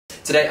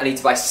Today I need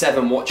to buy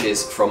 7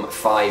 watches from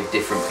 5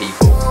 different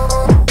people.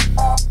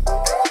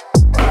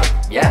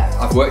 Yeah,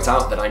 I've worked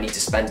out that I need to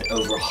spend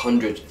over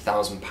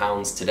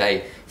 £100,000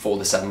 today for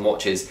the 7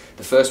 watches.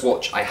 The first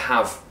watch I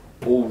have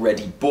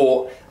already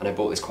bought, and I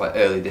bought this quite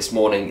early this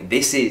morning.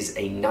 This is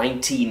a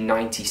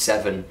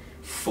 1997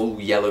 full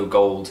yellow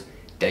gold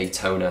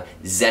Daytona,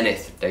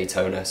 Zenith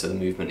Daytona, so the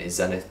movement is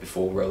Zenith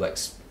before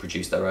Rolex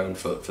produced their own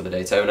for the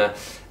Daytona.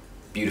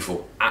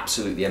 Beautiful,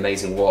 absolutely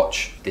amazing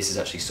watch. This is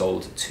actually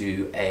sold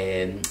to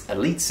a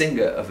lead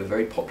singer of a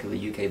very popular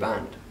UK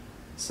band.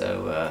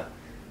 So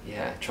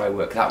yeah, try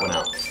work that one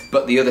out.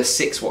 But the other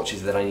 6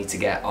 watches that I need to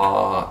get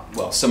are,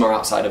 well, some are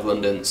outside of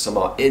London, some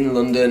are in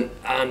London,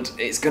 and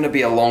it's gonna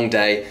be a long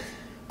day.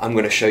 I'm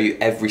gonna show you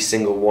every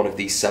single one of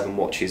these 7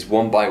 watches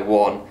one by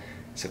one.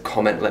 So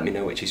comment, let me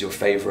know which is your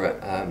favourite.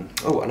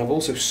 Oh, and I've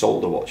also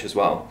sold a watch as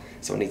well,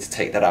 so I need to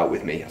take that out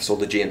with me. I've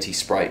sold the GMT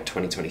Sprite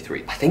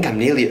 2023. I think I'm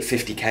nearly at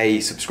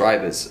 50k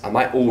subscribers. I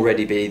might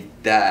already be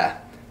there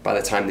by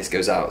the time this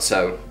goes out,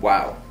 so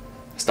wow.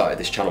 I started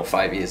this channel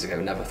 5 years ago,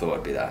 never thought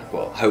I'd be there.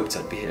 Well, hoped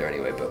I'd be here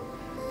anyway, but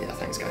yeah,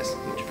 thanks guys,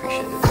 much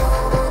appreciated.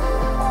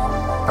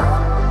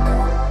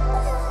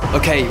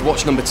 Okay,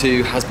 watch number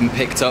 2 has been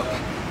picked up.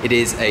 It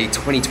is a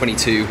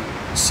 2022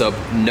 sub,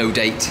 no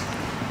date.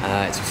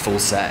 It's a full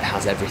set, it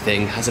has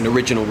everything, has an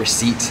original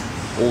receipt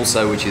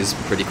also, which is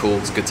pretty cool.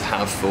 It's good to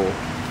have for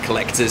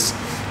collectors.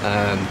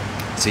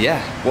 So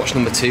yeah, watch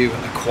number 2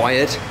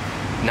 acquired.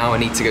 Now I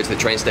need to go to the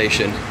train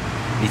station,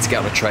 need to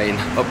get on a train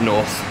up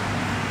north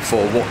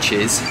for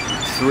watches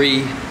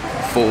 3,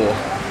 4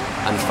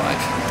 and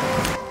 5.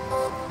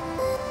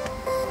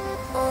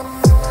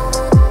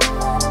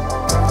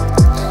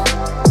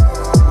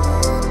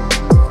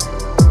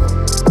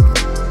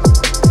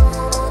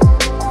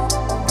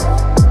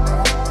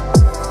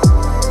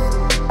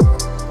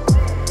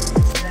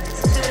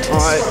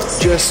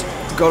 Just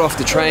got off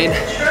the train,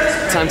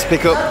 time to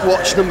pick up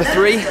watch number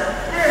 3.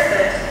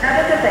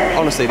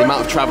 Honestly, the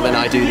amount of travelling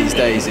I do these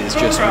days is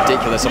just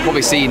ridiculous. I've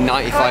probably seen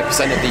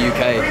 95% of the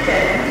UK,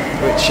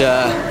 which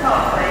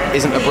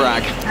isn't a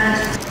brag.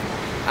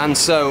 And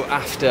so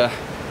after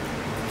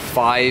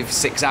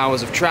 5-6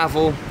 hours of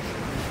travel,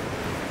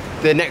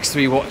 the next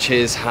 3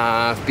 watches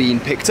have been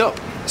picked up.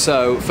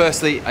 So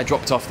firstly, I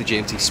dropped off the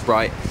GMT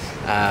Sprite,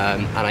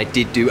 and I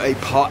did do a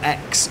Part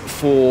X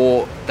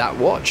for that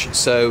watch.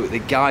 So the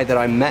guy that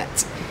I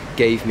met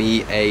gave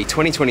me a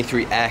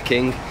 2023 Air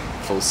King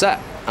full set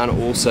and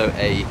also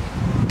a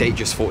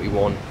Datejust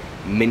 41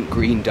 mint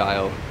green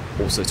dial,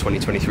 also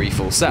 2023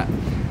 full set.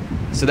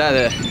 So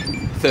they're the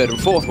 3rd and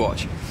 4th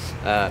watch.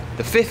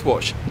 The 5th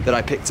watch that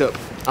I picked up,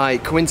 I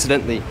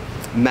coincidentally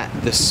met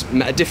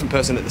a different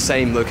person at the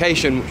same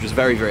location, which was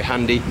very, very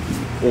handy.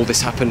 All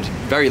this happened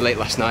very late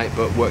last night,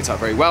 but worked out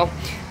very well.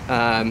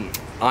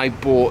 I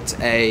bought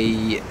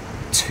a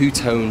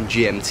 2-tone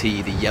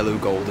GMT, the yellow,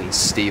 gold and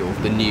steel,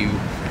 the new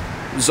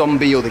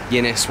Zombie or the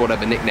Guinness,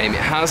 whatever nickname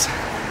it has.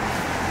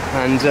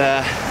 And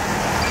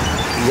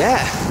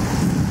yeah,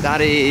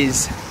 that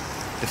is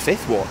the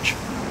 5th watch.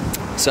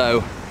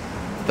 So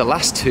the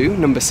last 2,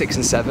 number 6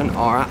 and 7,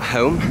 are at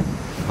home.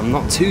 I'm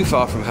not too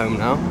far from home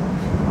now,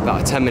 about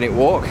a 10-minute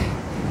walk.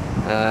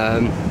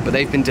 But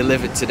they've been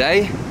delivered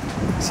today.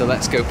 So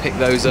let's go pick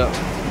those up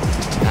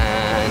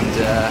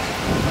and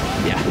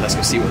yeah, let's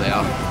go see what they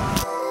are.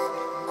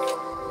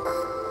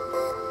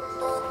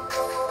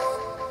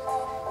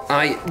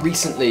 I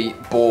recently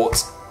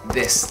bought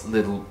this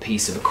little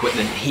piece of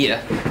equipment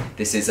here.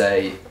 This is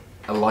a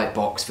light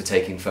box for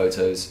taking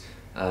photos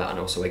and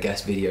also I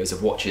guess videos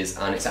of watches,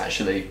 and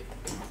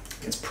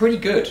it's pretty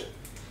good.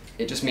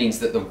 It just means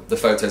that the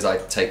photos I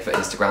take for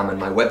Instagram and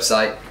my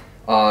website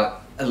are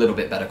a little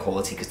bit better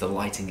quality because the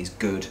lighting is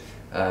good.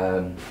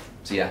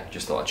 So yeah,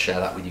 just thought I'd share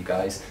that with you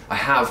guys. I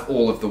have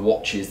all of the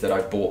watches that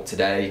I bought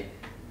today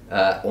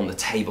on the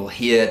table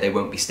here. They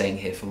won't be staying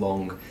here for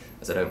long,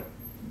 as I don't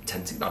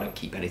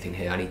keep anything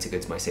here. I need to go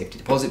to my safety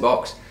deposit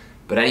box.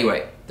 But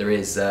anyway,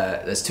 there's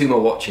 2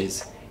 more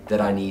watches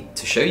that I need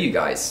to show you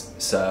guys.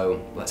 So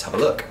let's have a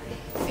look.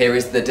 Here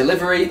is the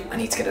delivery. I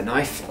need to get a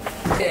knife.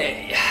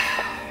 Yay.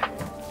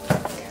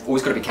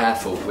 Always got to be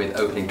careful with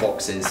opening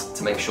boxes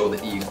to make sure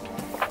that you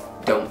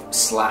don't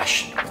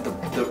slash the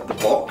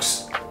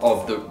box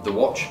of the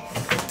watch.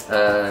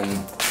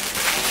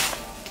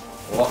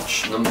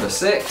 Watch number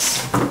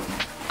 6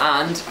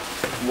 and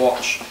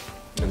watch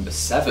number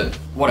 7.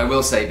 What I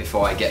will say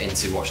before I get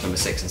into watch number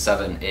 6 and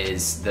 7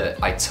 is that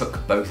I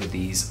took both of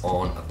these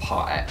on a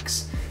Part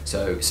X.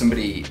 So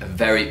somebody,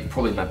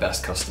 probably my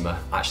best customer,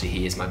 actually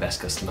he is my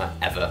best customer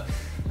ever.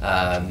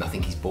 I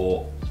think he's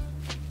bought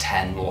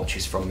 10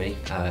 watches from me,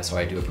 so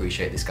I do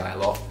appreciate this guy a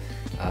lot.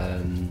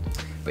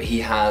 But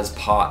he has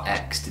Part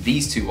X to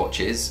these 2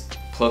 watches,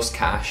 plus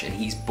cash, and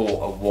he's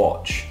bought a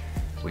watch,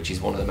 which is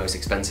one of the most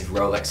expensive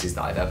Rolexes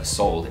that I've ever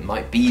sold. It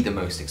might be the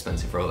most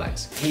expensive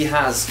Rolex. He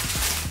has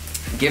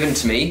given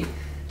to me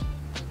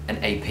an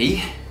AP.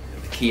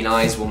 The keen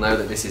eyes will know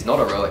that this is not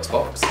a Rolex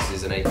box, this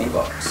is an AP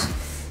box.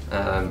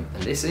 And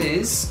this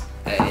is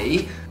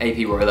a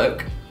AP Royal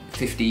Oak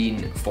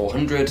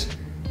 15400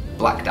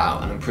 blacked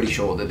out, and I'm pretty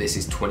sure that this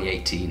is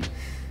 2018.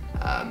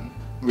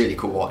 Really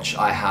cool watch.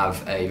 I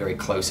have a very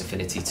close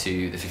affinity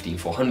to the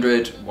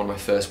 15400. One of my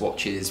first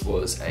watches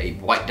was a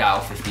white dial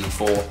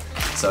 154,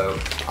 so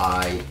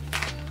I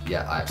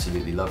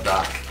absolutely love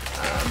that.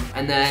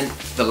 And then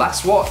the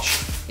last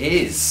watch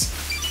is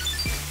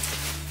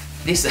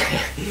this.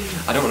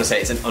 I don't want to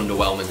say it's an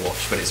underwhelming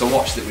watch, but it's a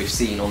watch that we've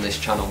seen on this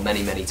channel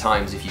many, many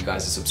times if you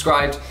guys are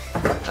subscribed.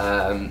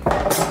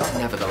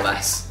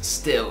 Nevertheless,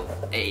 still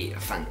a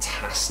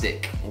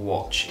fantastic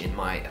watch in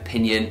my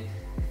opinion.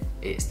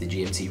 It's the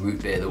GMT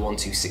Root Beer, the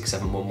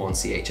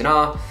 126711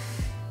 CH&R,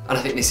 and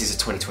I think this is a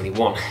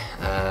 2021.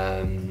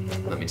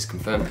 Let me just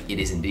confirm, it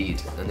is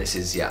indeed. And this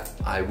is, yeah,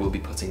 I will be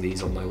putting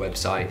these on my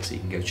website, so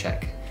you can go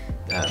check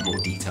more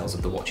details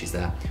of the watches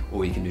there,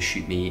 or you can just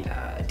shoot me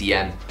a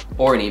DM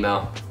or an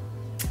email.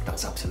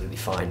 That's absolutely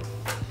fine.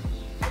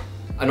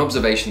 An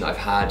observation that I've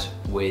had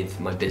with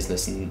my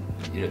business and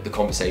the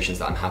conversations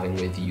that I'm having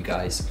with you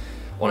guys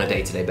on a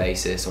day-to-day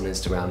basis on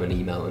Instagram and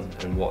email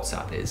and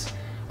WhatsApp is,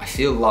 I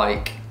feel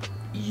like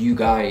you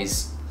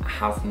guys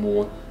have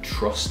more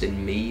trust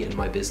in me and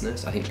my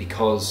business. I think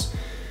because,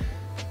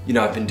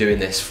 I've been doing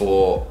this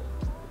for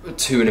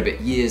 2 and a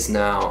bit years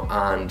now,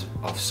 and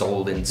I've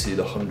sold into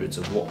the hundreds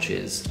of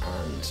watches,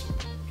 and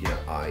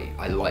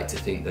I like to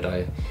think that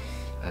I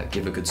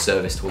give a good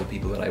service to all the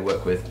people that I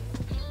work with,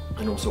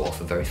 and also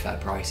offer very fair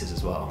prices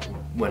as well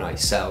when I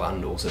sell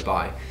and also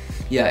buy.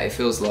 Yeah, it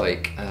feels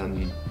like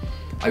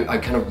I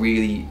kind of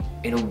really,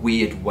 in a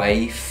weird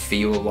way,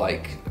 feel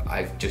like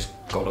I've just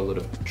got a lot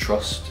of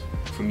trust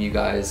from you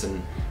guys,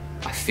 and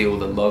I feel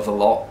the love a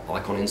lot,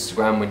 like on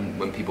Instagram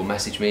when people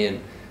message me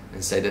and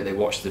say that they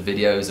watch the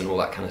videos and all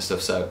that kind of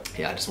stuff. So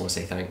yeah, I just want to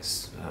say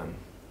thanks,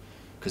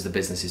 because the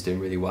business is doing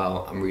really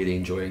well. I'm really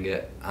enjoying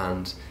it,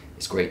 and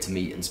it's great to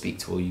meet and speak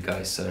to all you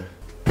guys. So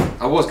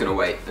I was going to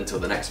wait until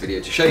the next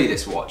video to show you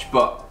this watch,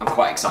 but I'm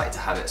quite excited to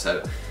have it,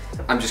 so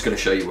I'm just going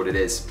to show you what it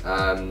is.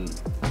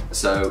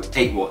 So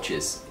 8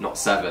 watches, not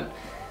 7.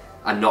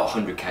 And not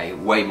 100k,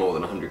 way more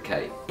than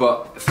 100k.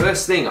 But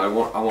first thing I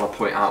want to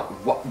point out,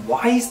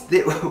 why is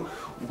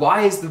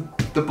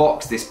the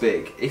box this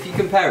big? If you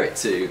compare it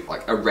to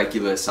like a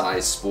regular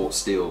size sports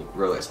steel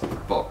Rolex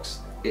box,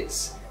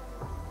 it's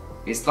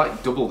like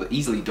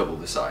easily double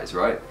the size,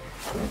 right?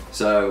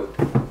 So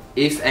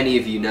if any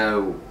of you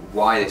know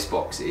why this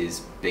box is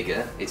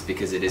bigger, it's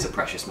because it is a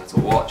precious metal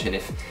watch, and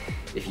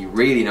if you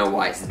really know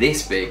why it's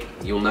this big,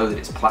 you'll know that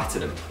it's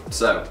platinum.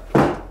 So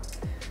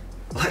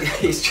like,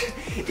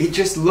 it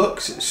just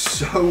looks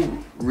so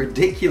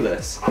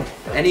ridiculous.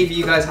 Any of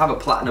you guys have a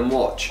platinum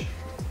watch,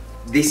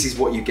 this is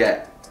what you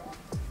get.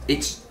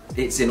 It's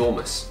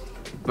enormous.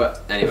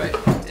 But anyway,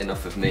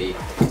 enough of me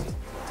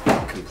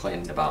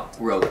complaining about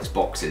Rolex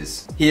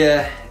boxes.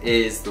 Here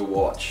is the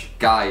watch.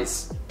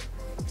 Guys,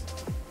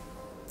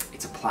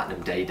 it's a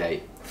platinum day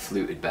date,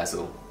 fluted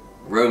bezel,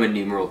 Roman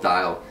numeral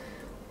dial.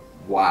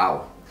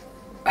 Wow.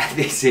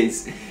 This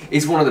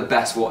is one of the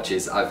best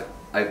watches I've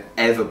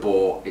ever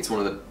bought. It's one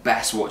of the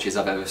best watches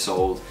I've ever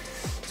sold.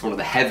 It's one of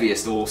the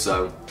heaviest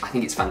also. I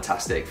think it's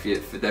fantastic.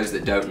 For those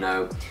that don't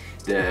know,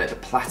 the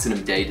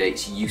platinum day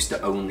dates used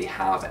to only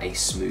have a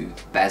smooth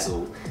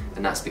bezel,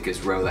 and that's because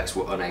Rolex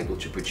were unable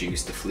to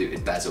produce the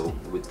fluted bezel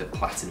with the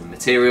platinum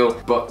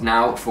material. But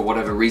now, for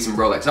whatever reason,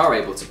 Rolex are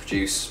able to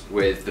produce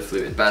with the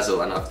fluted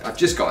bezel, and I've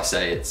just got to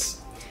say,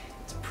 it's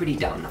a pretty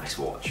damn nice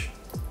watch.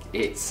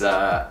 It's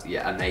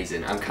yeah,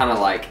 amazing.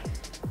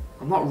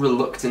 I'm not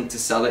reluctant to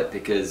sell it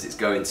because it's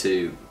going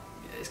to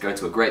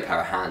a great pair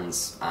of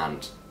hands,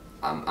 and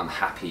I'm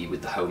happy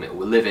with the home it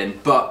will live in.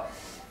 But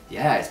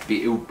yeah,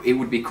 it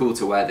would be cool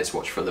to wear this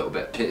watch for a little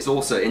bit. It's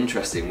also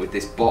interesting with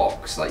this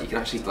box, like you can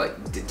actually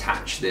like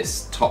detach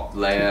this top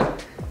layer,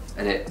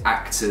 and it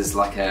acts as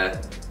like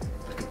a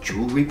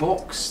jewelry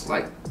box.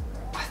 Like,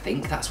 I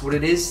think that's what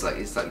it is. Like,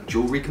 it's like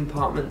jewelry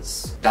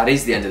compartments. That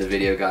is the end of the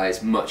video,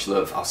 guys. Much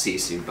love. I'll see you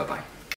soon. Bye bye.